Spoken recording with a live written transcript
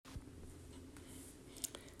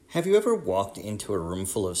Have you ever walked into a room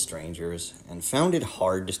full of strangers and found it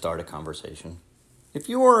hard to start a conversation? If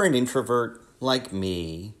you are an introvert like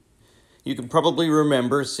me, you can probably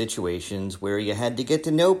remember situations where you had to get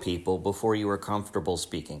to know people before you were comfortable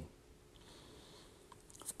speaking.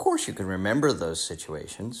 Of course, you can remember those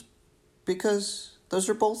situations because those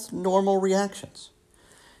are both normal reactions.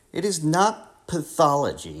 It is not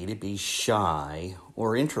pathology to be shy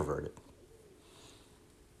or introverted.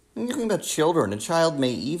 When you're talking about children, a child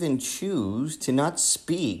may even choose to not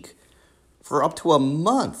speak for up to a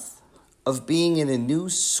month of being in a new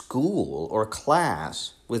school or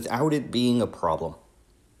class without it being a problem.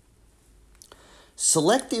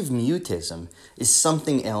 Selective mutism is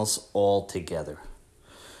something else altogether.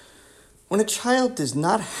 When a child does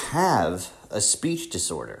not have a speech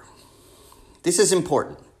disorder, this is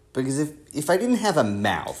important because if I didn't have a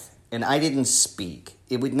mouth and I didn't speak,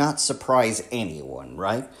 it would not surprise anyone,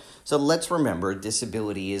 right? So let's remember,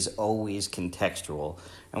 disability is always contextual,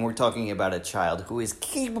 and we're talking about a child who is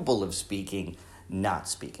capable of speaking, not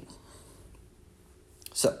speaking.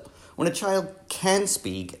 So, when a child can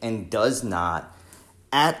speak and does not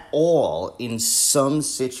at all in some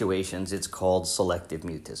situations, it's called selective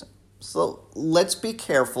mutism. So, let's be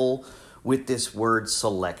careful with this word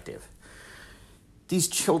selective. These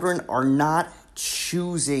children are not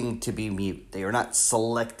choosing to be mute. They are not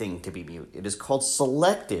selecting to be mute. It is called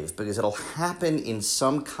selective because it'll happen in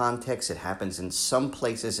some contexts, it happens in some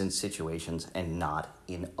places and situations, and not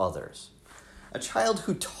in others. A child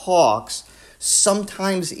who talks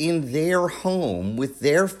sometimes in their home with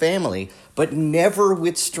their family, but never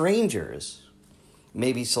with strangers,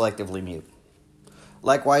 may be selectively mute.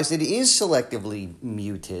 Likewise, it is selectively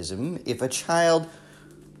mutism if a child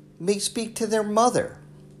may speak to their mother,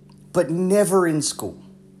 but never in school.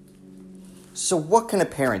 So what can a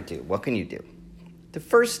parent do? What can you do? The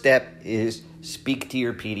first step is speak to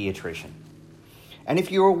your pediatrician. And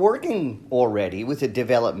if you are working already with a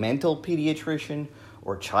developmental pediatrician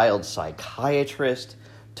or child psychiatrist,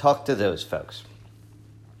 talk to those folks.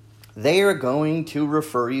 They are going to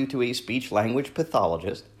refer you to a speech-language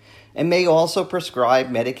pathologist and may also prescribe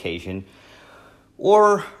medication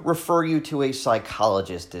or refer you to a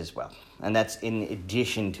psychologist as well. And that's in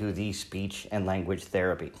addition to the speech and language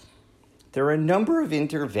therapy. There are a number of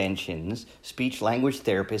interventions speech-language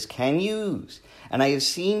therapists can use, and I have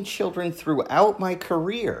seen children throughout my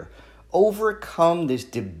career overcome this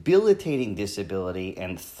debilitating disability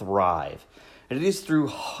and thrive. And it is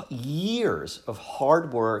through years of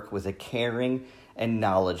hard work with a caring and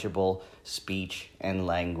knowledgeable speech and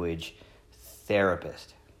language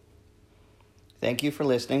therapist. Thank you for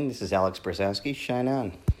listening. This is Alex Brzezowski. Shine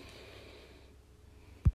on.